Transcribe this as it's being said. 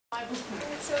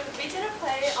So we did a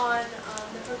play on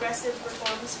the progressive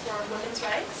reforms for women's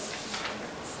rights.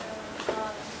 So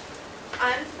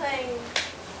I'm playing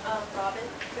Robin,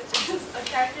 which is a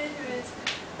character who is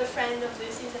the friend of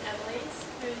Lucy's and Emily's.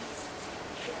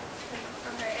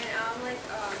 Okay, and I'm like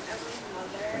Emily's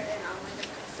mother, and I'm like a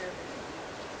conservative.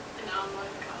 And I'm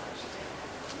like a college student.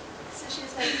 So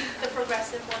she's like the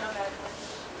progressive one of our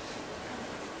college.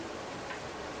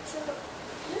 So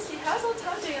Lucy, how's old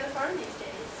Tom doing on the farm these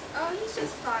days? Oh, he's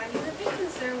just fine. He's a bit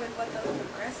concerned with what those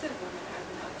progressive women have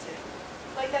been up to.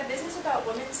 Like that business about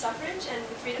women's suffrage and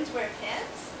the freedom to wear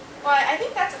pants? Well, I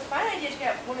think that's a fine idea to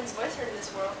get women's voice heard in this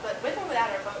world, but with or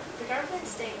without our vote, the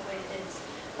government's staying the way it is.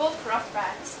 Both corrupt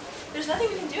brats. There's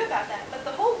nothing we can do about that, but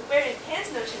the whole wearing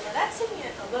pants notion, now that's taking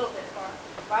it a little bit far.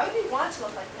 Why would we want to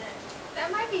look like men?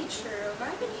 That might be true, but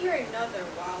I've been hearing another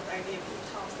wild idea being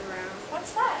tossed around.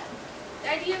 What's that?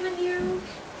 The idea of a new...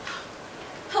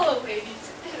 Hello,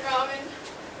 ladies and Robin,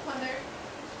 Mother.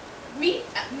 Meet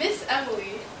Miss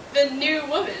Emily, the new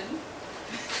woman.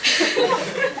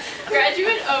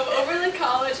 Graduate of Oberlin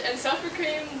College and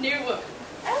Suffragame new woman.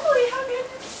 Emily, how good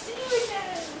to see you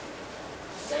again!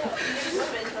 So, new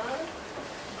woman, huh?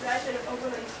 Graduate of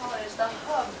Oberlin College, the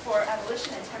hub for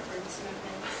abolition and temperance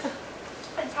movements.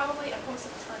 And probably a host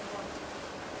of ton more.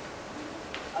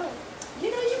 Oh, you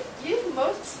know, you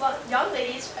most young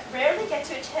ladies rarely get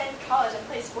to attend college and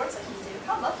play sports like you do.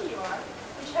 How lucky you are.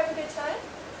 Did you have a good time?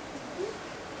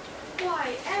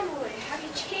 Why, Emily, have you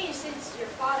changed since your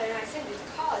father and I sent you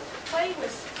to college? Playing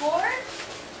with sports?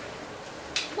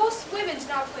 Most women do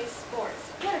not play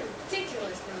sports. What a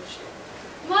ridiculous notion.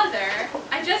 Mother,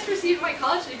 I just received my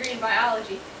college degree in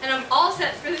biology, and I'm all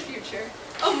set for the future.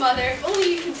 Oh, Mother, if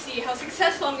only you can see how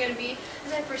successful I'm going to be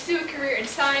as I pursue a career in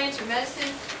science or medicine.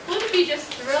 Wouldn't it be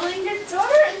just thrilling? Your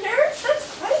daughter a nurse? That's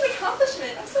quite an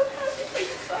accomplishment. I'm so happy for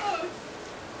you both.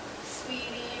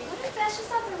 Sweetie, what if that's just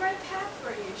not the right path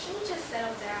for you? Shouldn't you just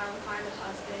settle down, find a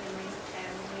husband, and raise a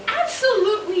family?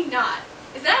 Absolutely not.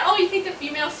 Is that all you think the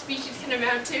female species can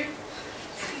amount to?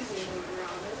 Excuse me,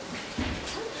 Robin.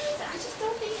 Sometimes I just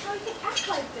don't think how you can act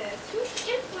like this. Who's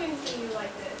influencing you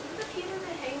like this? Is it the people you've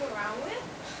been hanging around with?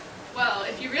 Well,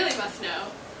 if you really must know,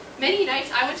 many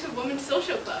nights I went to women's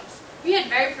social clubs. We had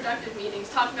very productive meetings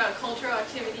talking about cultural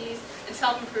activities and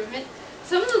self-improvement.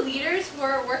 Some of the leaders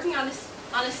were working on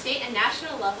a state and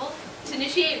national level to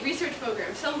initiate research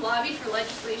programs. Some lobbied for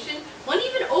legislation. One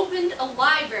even opened a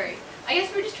library. I guess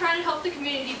we're just trying to help the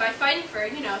community by fighting for,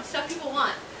 stuff people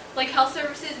want, like health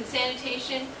services and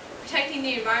sanitation, protecting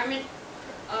the environment,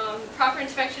 proper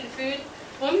inspection of food,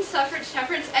 women's suffrage,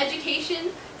 temperance,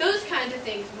 education, those kinds of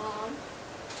things, Mom.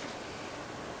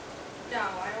 No,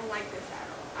 I don't like this at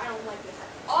all. I don't like this at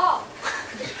all.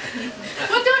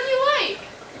 What don't you like?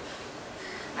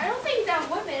 I don't think that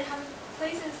women have a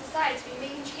place in society to be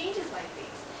making changes like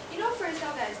these. You know for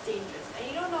yourself that it's dangerous, and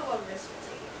you don't know what risks you're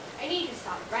taking. I need you to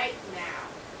stop right now.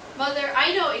 Mother,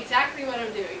 I know exactly what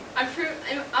I'm doing. I'm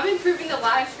improving the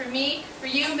lives for me, for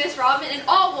you, Miss Robin, and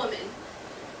all women.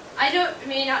 I know it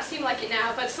may not seem like it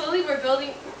now, but slowly we're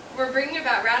bringing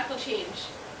about radical change.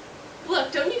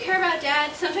 Look, don't you care about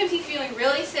Dad? Sometimes he's feeling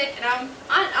really sick, and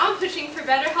I'm pushing for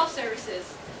better health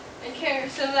services and care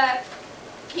so that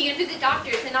he can visit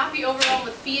doctors and not be overwhelmed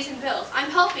with fees and bills.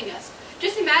 I'm helping us.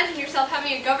 Just imagine yourself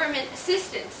having a government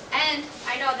assistance, and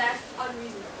I know that's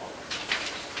unreasonable.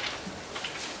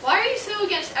 Why are you so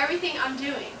against everything I'm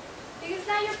doing? Because it's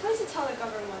not your place to tell the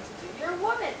government what to do. You're a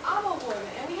woman, I'm a woman,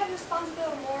 and we have the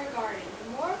responsibility of moral guardian,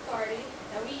 the moral authority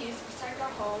that we use to protect our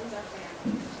homes, our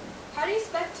families. How do you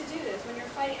expect to do this when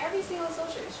you're fighting every single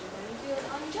social issue when you feel it's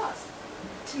unjust?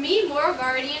 To me, moral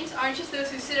guardians aren't just those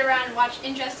who sit around and watch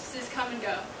injustices come and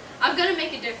go. I'm going to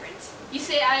make a difference. You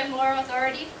say I have moral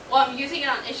authority? Well, I'm using it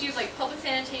on issues like public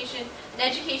sanitation and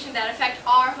education that affect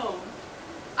our home.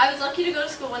 I was lucky to go to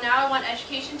school, and now I want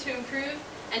education to improve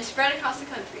and spread across the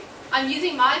country. I'm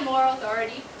using my moral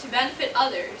authority to benefit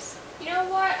others. You know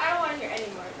what? I don't want to hear any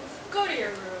more of this. Go to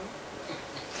your room.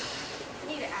 I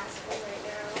need to ask for right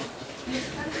now.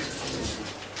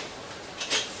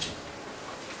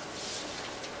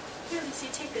 Here,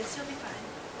 Lucy, take this. You'll be fine.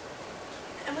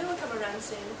 And we will come around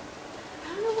soon.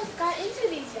 I don't know what got into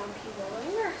these young people.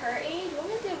 When we were her age,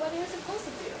 women did what they were supposed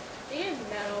to do. They didn't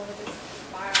meddle with this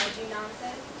biology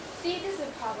nonsense. See, this is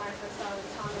the problem I first saw when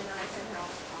Tom and I sent her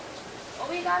off to college. What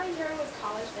we got in return was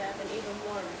college debt and even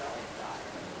more rebellious thought.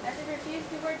 As if refusing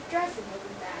to wear dresses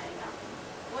wasn't bad enough.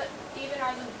 What even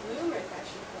are those bloomers that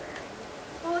she's wearing?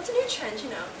 Well, it's a new trend,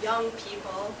 young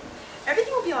people.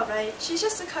 Everything will be all right. She's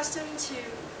just accustomed to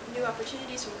new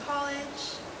opportunities from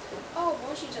college. Oh,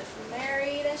 won't she just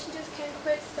marry? Then she just can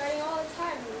quit studying all the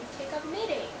time and take up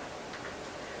knitting.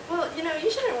 No, you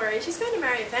shouldn't worry. She's going to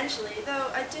marry eventually, though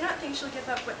I do not think she'll give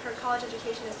up what her college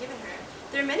education has given her.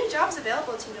 There are many jobs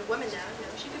available to a woman now.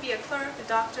 She could be a clerk, a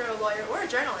doctor, a lawyer, or a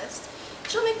journalist.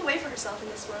 She'll make a way for herself in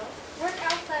this world. Work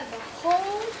outside the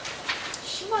home?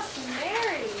 She must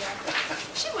marry.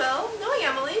 She will. Knowing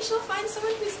Emily, she'll find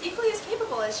someone who's equally as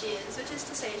capable as she is, which is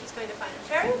to say she's going to find a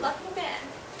very lucky man.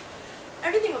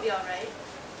 Everything will be all right.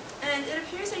 And it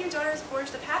appears that your daughter has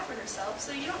forged a path for herself,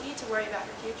 so you don't need to worry about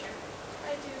her future.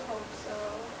 I do hope so.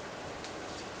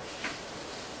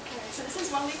 Alright, so this is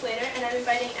 1 week later, and I'm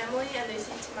inviting Emily and Lucy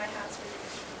to my house for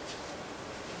dinner.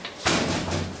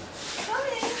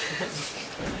 Coming!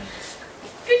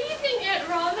 Good evening, Aunt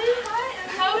Robin. Hi,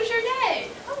 How was your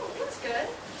day? Oh, it was good.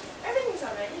 Everything's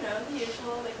alright, the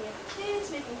usual, waking up the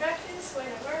kids, making breakfast, going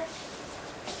to work.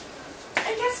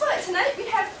 And guess what? Tonight we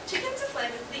have chicken souffle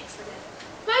with leeks for dinner.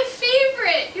 My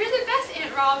favorite! You're the best,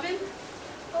 Aunt Robin.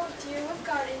 Oh dear, what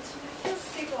got into me? I feel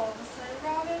sick all of a sudden.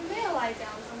 Robin, may I lie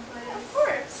down someplace? Of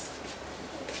course.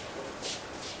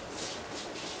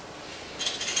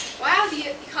 Wow,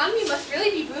 the economy must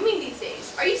really be booming these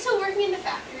days. Are you still working in the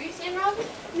factories, Aunt Robin?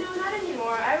 No, not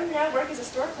anymore. I now work as a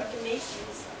store clerk in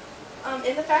Macy's. I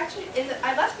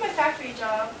left my factory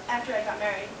job after I got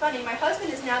married. Funny, my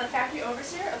husband is now the factory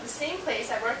overseer of the same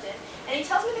place I worked in, and he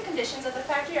tells me the conditions of the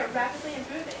factory are rapidly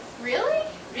improving. Really?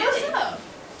 Really? How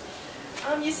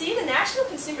so? You see, the National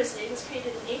Consumers League was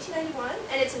created in 1891,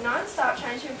 and it's a non-stop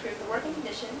trying to improve the working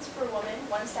conditions for a woman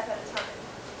one step at a time.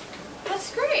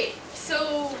 That's great.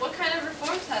 So what kind of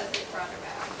reforms has it brought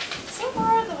about? So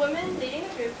far, the women leading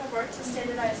the group have worked to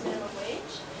standardize minimum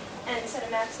wage, and set a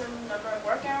maximum number of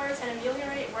work hours, and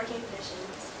ameliorate working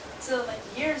conditions. So, like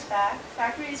years back,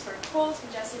 factories were cold,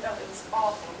 congested, it was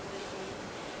awful, believe me.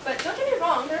 But don't get me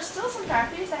wrong, there are still some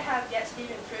factories that have yet to be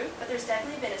improved, but there's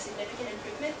definitely been a significant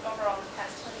improvement overall in the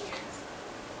past 20 years.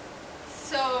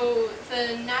 So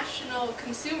the National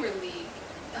Consumer League,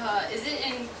 is it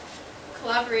in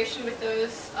collaboration with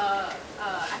those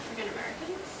African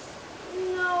Americans?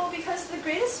 No, because the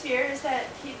greatest fear is that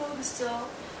people who still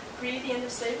grieve the end of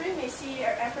slavery may see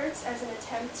our efforts as an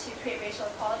attempt to create racial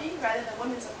equality rather than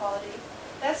women's equality.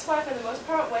 That's why, for the most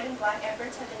part, white and black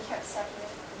efforts have been kept separate.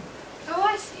 Oh,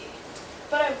 I see.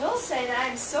 But I will say that I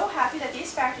am so happy that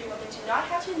these factory women do not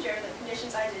have to endure the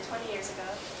conditions I did 20 years ago.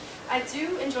 I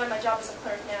do enjoy my job as a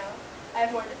clerk now. I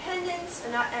have more independence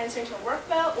and not answering to a work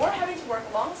bell or having to work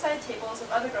alongside tables of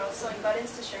other girls sewing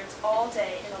buttons to shirts all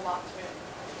day in a locked room.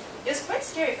 It was quite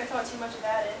scary if I thought too much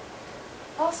about it.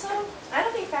 Also, I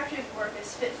don't think factory work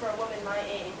is fit for a woman my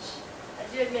age. I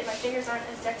do admit my fingers aren't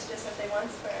as dexterous as they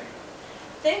once were.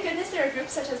 Thank goodness there are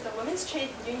groups such as the Women's Trade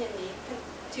Union League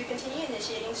to continue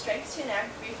initiating strikes to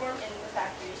enact reform in the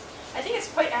factories. I think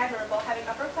it's quite admirable having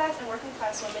upper-class and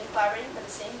working-class women collaborating for the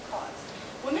same cause,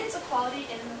 women's equality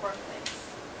in the workplace.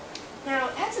 Now,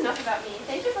 that's enough about me.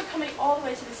 Thank you for coming all the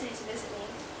way to the city to visit me.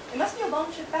 It must be a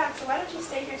long trip back, so why don't you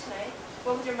stay here tonight?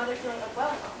 Well, with your mother feeling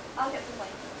unwell and all. I'll get some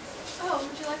blankets. Oh,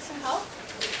 would you like some help?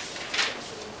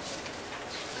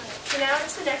 So now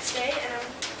it's the next day, and I'm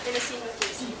in a scene with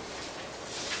Lucy.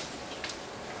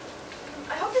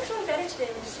 I hope you're feeling better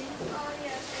today, Lucy. Oh,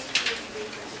 yes, thank you.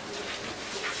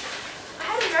 I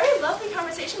had a very lovely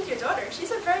conversation with your daughter.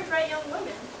 She's a very bright young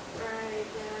woman. Right,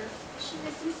 yes. She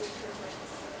misuses her words.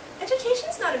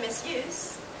 Education's not a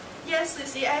misuse. Yes,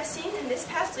 Lucy, I have seen in this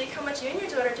past week how much you and your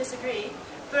daughter disagree,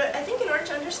 but I think in order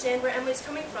to understand where Emily's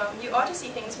coming from, you ought to see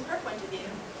things from her point of view.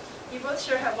 You both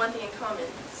sure have one thing in common,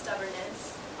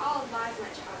 stubbornness. I'll advise my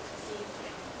child to see it.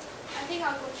 I think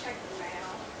I'll go check the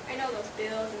mail. I know those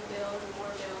bills and bills and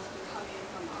more bills will come in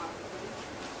from Aubrey.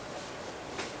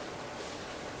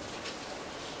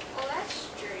 Oh, that's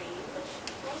strange.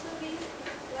 Most of these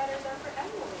letters are for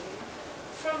Emily.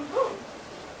 From whom?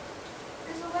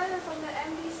 There's a letter from the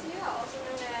MBCL, also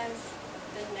known as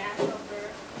the National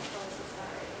Birth Control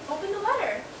Society. Open the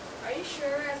letter. Are you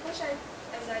sure? As much as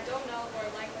I don't know or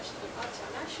like what she's been up to,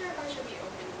 I'm not sure if I should be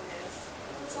opening this.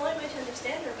 It's the only way to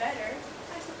understand her better.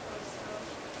 I suppose so.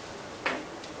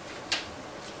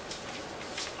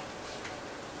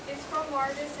 It's from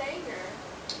Margaret Sanger.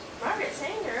 Margaret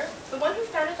Sanger, the one who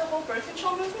founded the whole birth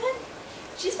control movement?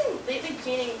 She's been lately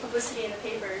gaining publicity in the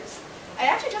papers. I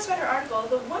actually just read her article,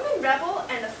 The Woman Rebel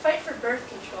and the Fight for Birth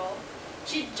Control.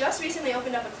 She just recently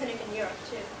opened up a clinic in New York,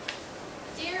 too.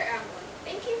 Dear Emily,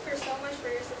 thank you for so much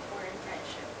for your support and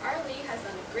friendship. Our league has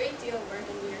done a great deal of work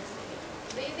in New York City,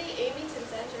 lately aiming to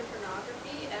censor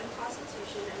pornography and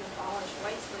prostitution and abolish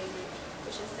white slavery,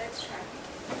 which is sex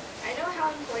trafficking. I know how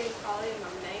important equality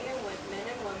among men and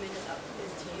women is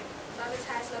to you. So I've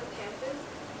attached some pamphlets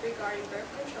regarding birth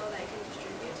control that you can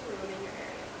distribute to women in your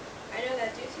area. I know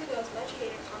that due to those much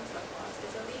hated conflict laws,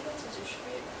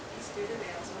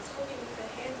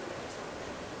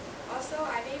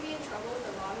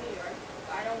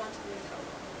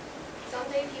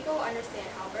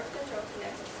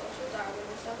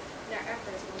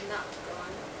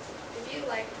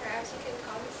 perhaps you can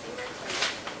come and see my clinic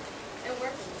and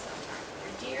work with me sometime.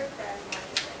 Your dear friend,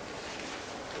 Margaret Sanger.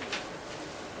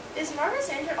 Is Margaret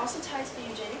Sanger also tied to the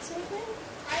eugenics movement?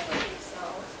 I believe so.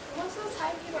 Most of those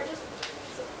Thai people are just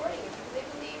supporting it because they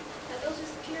believe that those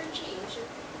just pure genes should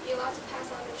be allowed to pass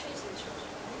on their traits to the children.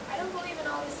 I don't believe in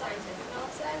all this scientific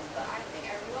nonsense, but I think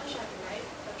everyone should have the right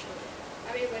of children.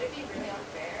 I mean, would it be really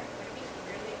unfair? Would it be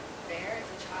really fair if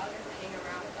a child gets to hang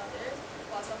around with others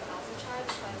while someone else's child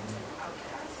becomes an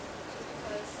outcast just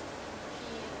because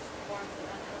he's born with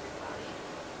an unhealthy body?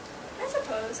 I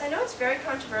suppose. I know it's very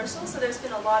controversial, so there's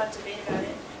been a lot of debate about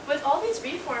it. With all these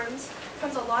reforms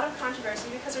comes a lot of controversy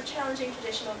because we're challenging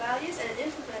traditional values and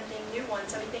implementing new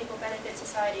ones that we think will benefit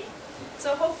society.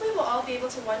 So hopefully we'll all be able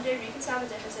to one day reconcile the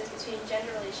differences between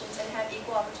gender relations and have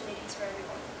equal opportunities for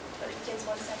everyone. But it begins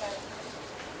one step at a time.